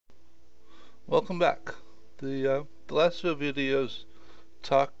Welcome back. The last few videos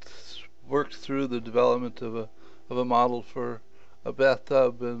worked through the development of a model for a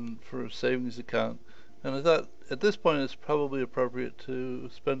bathtub and for a savings account, and I thought at this point it's probably appropriate to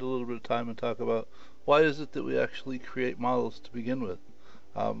spend a little bit of time and talk about why is it that we actually create models to begin with.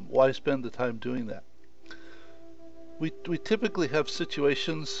 Why spend the time doing that? We typically have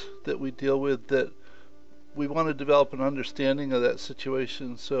situations that we deal with that we want to develop an understanding of that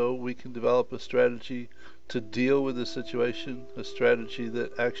situation so we can develop a strategy to deal with the situation, a strategy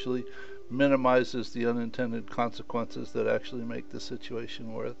that actually minimizes the unintended consequences that actually make the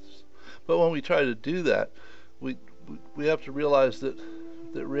situation worse. But when we try to do that, we have to realize that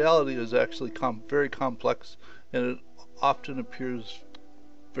reality is actually very complex, and it often appears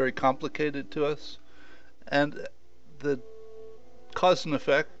very complicated to us, and the cause and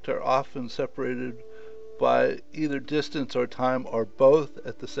effect are often separated by either distance or time or both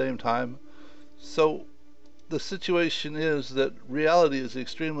at the same time. So the situation is that reality is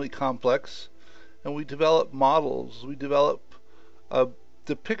extremely complex, and we develop models, we develop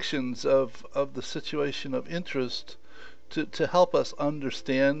depictions of the situation of interest to help us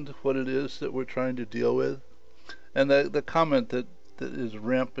understand what it is that we're trying to deal with. And the comment that is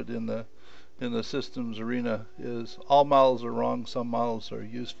rampant in the systems arena is all models are wrong, some models are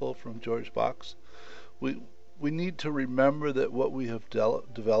useful, from George Box. We need to remember that what we have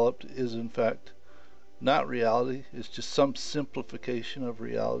developed is in fact not reality. It's just some simplification of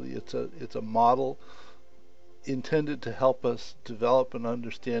reality. It's a model intended to help us develop an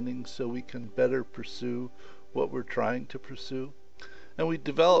understanding so we can better pursue what we're trying to pursue. And we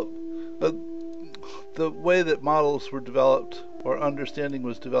develop the way that models were developed, or understanding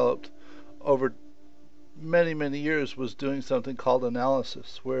was developed over many years, was doing something called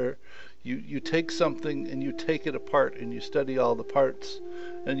analysis, where you take something and you take it apart and you study all the parts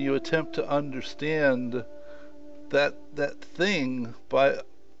and you attempt to understand that thing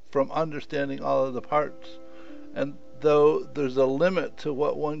from understanding all of the parts. And though there's a limit to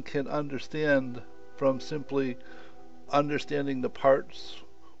what one can understand from simply understanding the parts,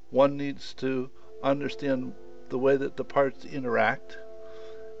 one needs to understand the way that the parts interact.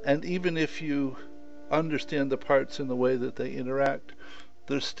 And even if you understand the parts in the way that they interact,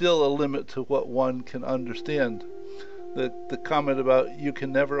 there's still a limit to what one can understand. The comment about you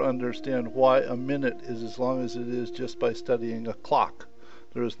can never understand why a minute is as long as it is just by studying a clock.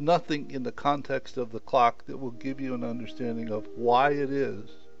 There is nothing in the context of the clock that will give you an understanding of why it is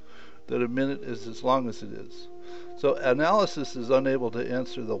that a minute is as long as it is. So analysis is unable to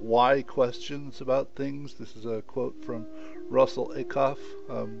answer the why questions about things. This is a quote from Russell Ackoff,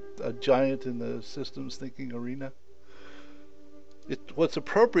 a giant in the systems thinking arena. What's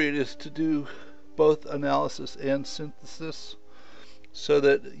appropriate is to do both analysis and synthesis, so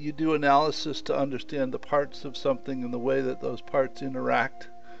that you do analysis to understand the parts of something and the way that those parts interact,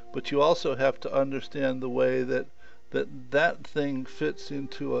 but you also have to understand the way that that thing fits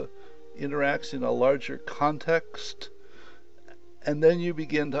into interacts in a larger context, and then you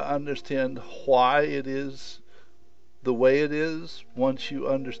begin to understand why it is the way it is once you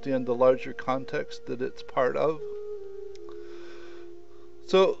understand the larger context that it's part of.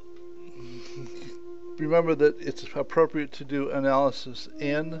 So remember that it's appropriate to do analysis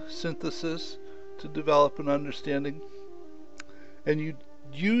and synthesis to develop an understanding, and you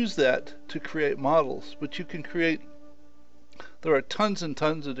use that to create models. But you can there are tons and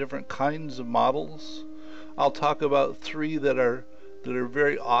tons of different kinds of models. I'll talk about three that are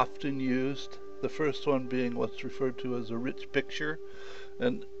very often used. The first one being what's referred to as a rich picture,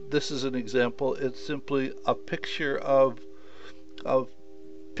 and this is an example. It's simply a picture of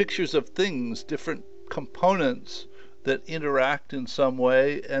pictures of things, different components that interact in some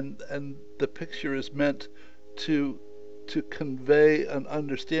way, and the picture is meant to convey an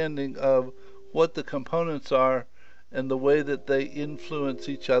understanding of what the components are and the way that they influence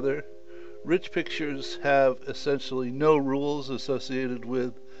each other. Rich pictures have essentially no rules associated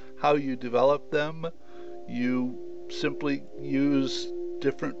with how you develop them. You simply use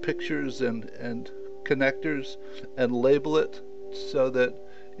different pictures and connectors and label it so that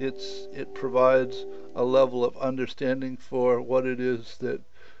it provides a level of understanding for what it is that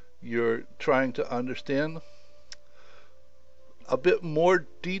you're trying to understand. A bit more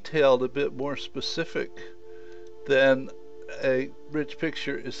detailed, a bit more specific than a rich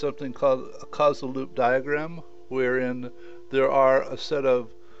picture is something called a causal loop diagram, wherein there are a set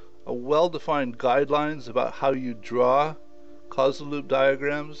of well-defined guidelines about how you draw causal loop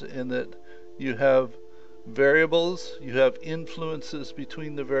diagrams, in that you have variables, you have influences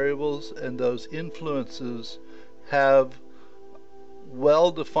between the variables, and those influences have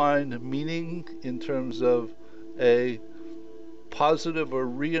well-defined meaning in terms of a positive or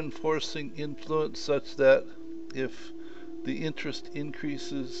reinforcing influence, such that if the interest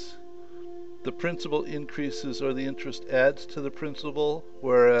increases, the principal increases or the interest adds to the principal,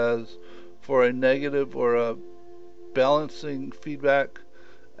 whereas for a negative or a balancing feedback,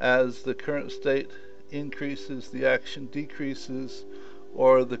 as the current state increases, the action decreases,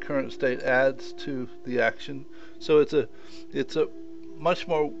 or the current state adds to the action. So it's a much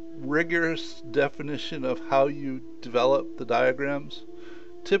more rigorous definition of how you develop the diagrams.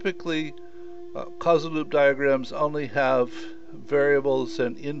 Typically, causal loop diagrams only have variables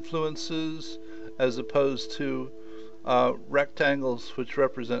and influences, as opposed to rectangles, which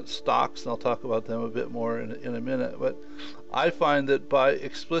represent stocks, and I'll talk about them a bit more in a minute. But I find that by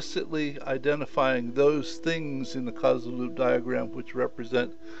explicitly identifying those things in the causal loop diagram which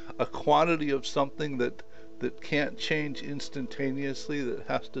represent a quantity of something that can't change instantaneously, that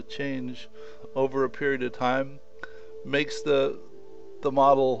has to change over a period of time, makes the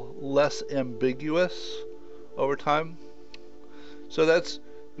model less ambiguous over time. So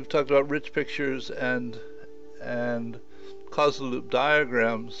we've talked about rich pictures and causal loop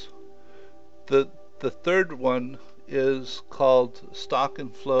diagrams. The third one is called stock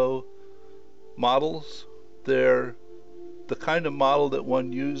and flow models. They're the kind of model that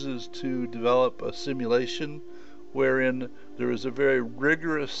one uses to develop a simulation wherein there is a very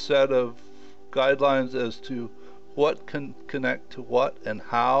rigorous set of guidelines as to what can connect to what and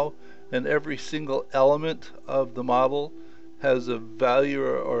how, and every single element of the model has a value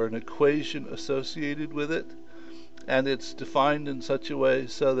or an equation associated with it, and it's defined in such a way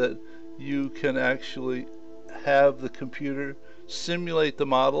so that you can actually have the computer simulate the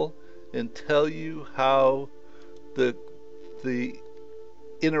model and tell you how the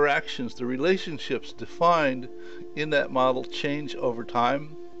interactions, the relationships defined in that model change over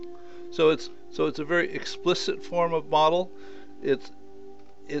time. So it's a very explicit form of model.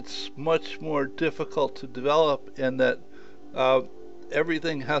 It's much more difficult to develop in that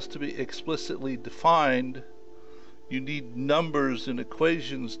everything has to be explicitly defined. You need numbers and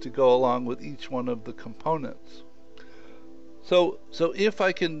equations to go along with each one of the components. So if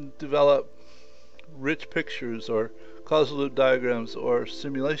I can develop rich pictures or causal loop diagrams or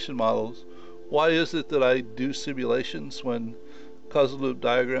simulation models, why is it that I do simulations when causal loop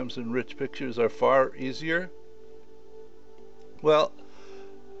diagrams and rich pictures are far easier? Well,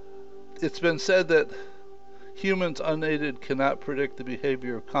 it's been said that humans unaided cannot predict the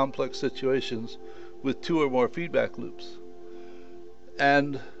behavior of complex situations with two or more feedback loops.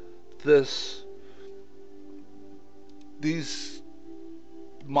 And these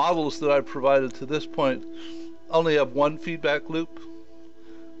models that I've provided to this point only have one feedback loop.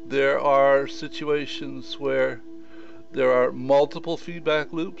 There are situations where there are multiple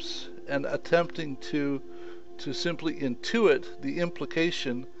feedback loops, and attempting to simply intuit the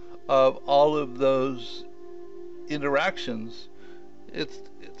implication of all of those interactions, it's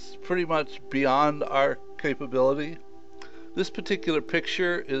pretty much beyond our capability. This particular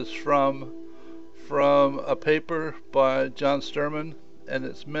picture is from a paper by John Sterman, and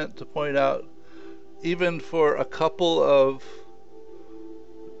it's meant to point out, even for a couple of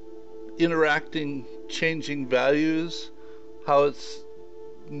interacting, changing values, how it's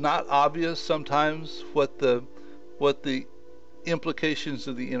not obvious sometimes what the implications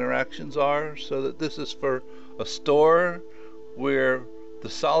of the interactions are. So that this is for a store where the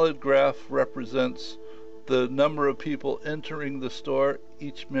solid graph represents the number of people entering the store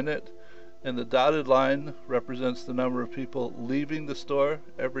each minute, and the dotted line represents the number of people leaving the store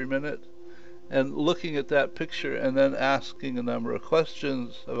every minute. And looking at that picture and then asking a number of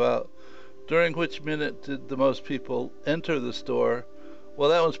questions about during which minute did the most people enter the store. Well,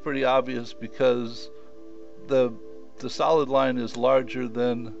 that one's pretty obvious because the solid line is larger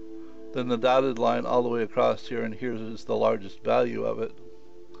than the dotted line all the way across here, and here is the largest value of it.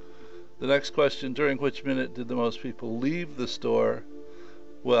 The next question, during which minute did the most people leave the store?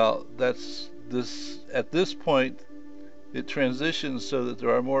 Well, at this point it transitions so that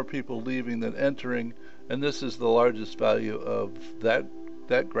there are more people leaving than entering, and this is the largest value of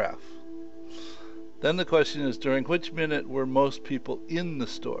that graph. Then the question is, during which minute were most people in the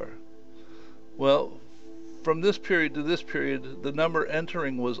store? Well, from this period to this period, the number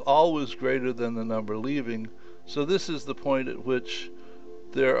entering was always greater than the number leaving, so this is the point at which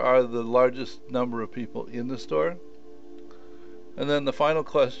there are the largest number of people in the store. And then the final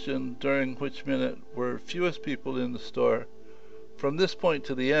question, during which minute were fewest people in the store? From this point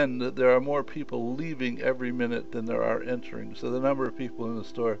to the end, there are more people leaving every minute than there are entering, so the number of people in the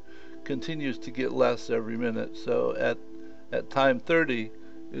store continues to get less every minute. So at time 30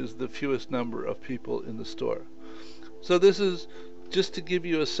 is the fewest number of people in the store. So this is just to give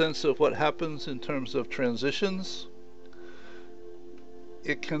you a sense of what happens in terms of transitions.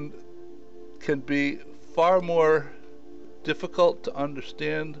 It can be far more difficult to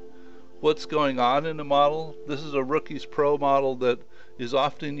understand what's going on in a model. This is a Rookies Pro model that is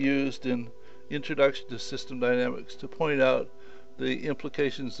often used in Introduction to System Dynamics to point out the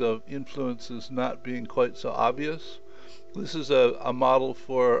implications of influences not being quite so obvious. This is a model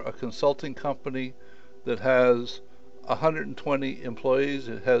for a consulting company that has 120 employees.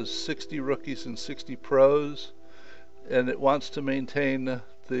 It has 60 rookies and 60 pros, and it wants to maintain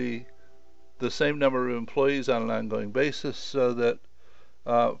the same number of employees on an ongoing basis, so that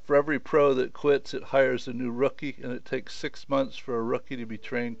for every pro that quits, it hires a new rookie, and it takes 6 months for a rookie to be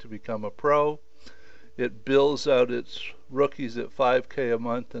trained to become a pro. It bills out its rookies at $5K a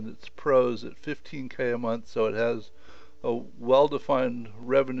month and its pros at $15K a month, so it has a well-defined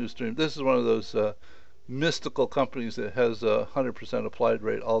revenue stream. This is one of those mystical companies that has a 100% applied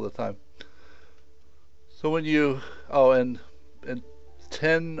rate all the time. So when you, and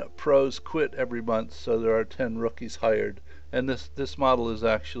 10 pros quit every month, so there are 10 rookies hired. And this model is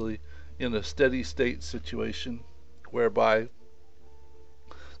actually in a steady state situation whereby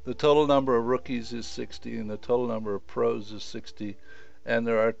the total number of rookies is 60 and the total number of pros is 60, and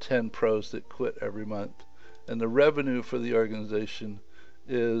there are 10 pros that quit every month. And the revenue for the organization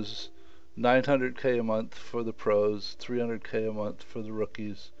is $900K a month for the pros, $300K a month for the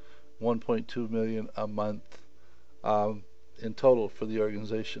rookies, $1.2 million a month in total for the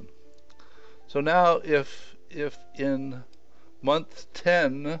organization. So now if in month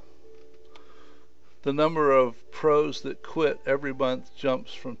 10 the number of pros that quit every month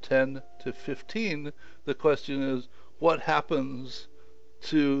jumps from 10 to 15, the question is, what happens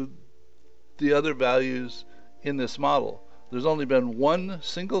to the other values in this model? There's only been one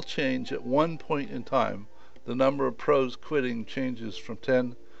single change at one point in time. The number of pros quitting changes from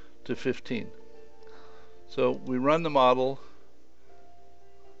 10 to 15. So we run the model,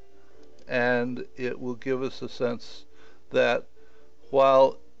 and it will give us a sense that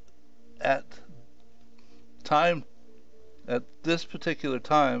while at this particular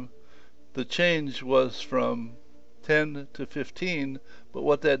time, the change was from 10 to 15, but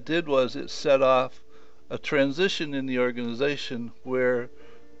what that did was it set off a transition in the organization where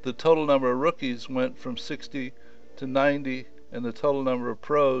the total number of rookies went from 60 to 90, and the total number of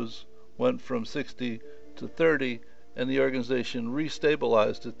pros went from 60 to 30, and the organization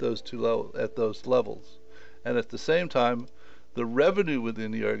restabilized at those levels. And at the same time, the revenue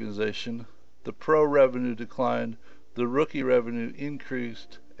within the organization, the pro revenue declined, the rookie revenue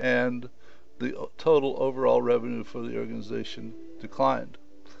increased, and the total overall revenue for the organization declined.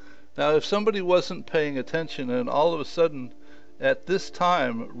 Now, if somebody wasn't paying attention and all of a sudden at this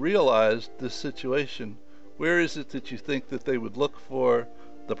time realized this situation, where is it that you think that they would look for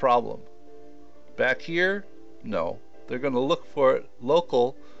the problem? Back here? No. They're going to look for it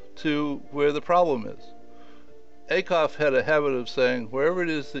local to where the problem is. Akoff had a habit of saying, wherever it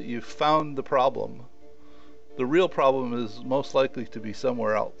is that you found the problem, the real problem is most likely to be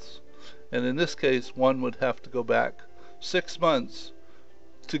somewhere else. And in this case, one would have to go back 6 months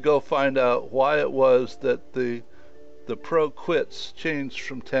to go find out why it was that the pro quits changed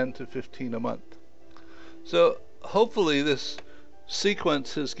from 10 to 15 a month. So hopefully this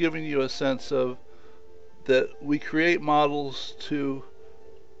sequence has given you a sense of that we create models to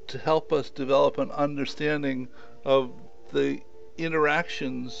help us develop an understanding of the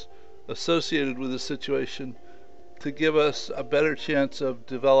interactions associated with the situation, to give us a better chance of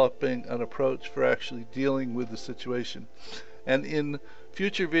developing an approach for actually dealing with the situation. And in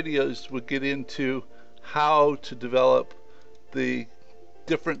future videos we'll get into how to develop the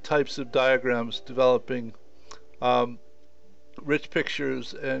different types of diagrams, developing rich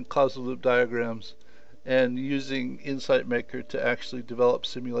pictures and causal loop diagrams, and using Insight Maker to actually develop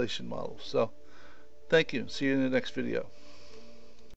simulation models. So thank you. See you in the next video.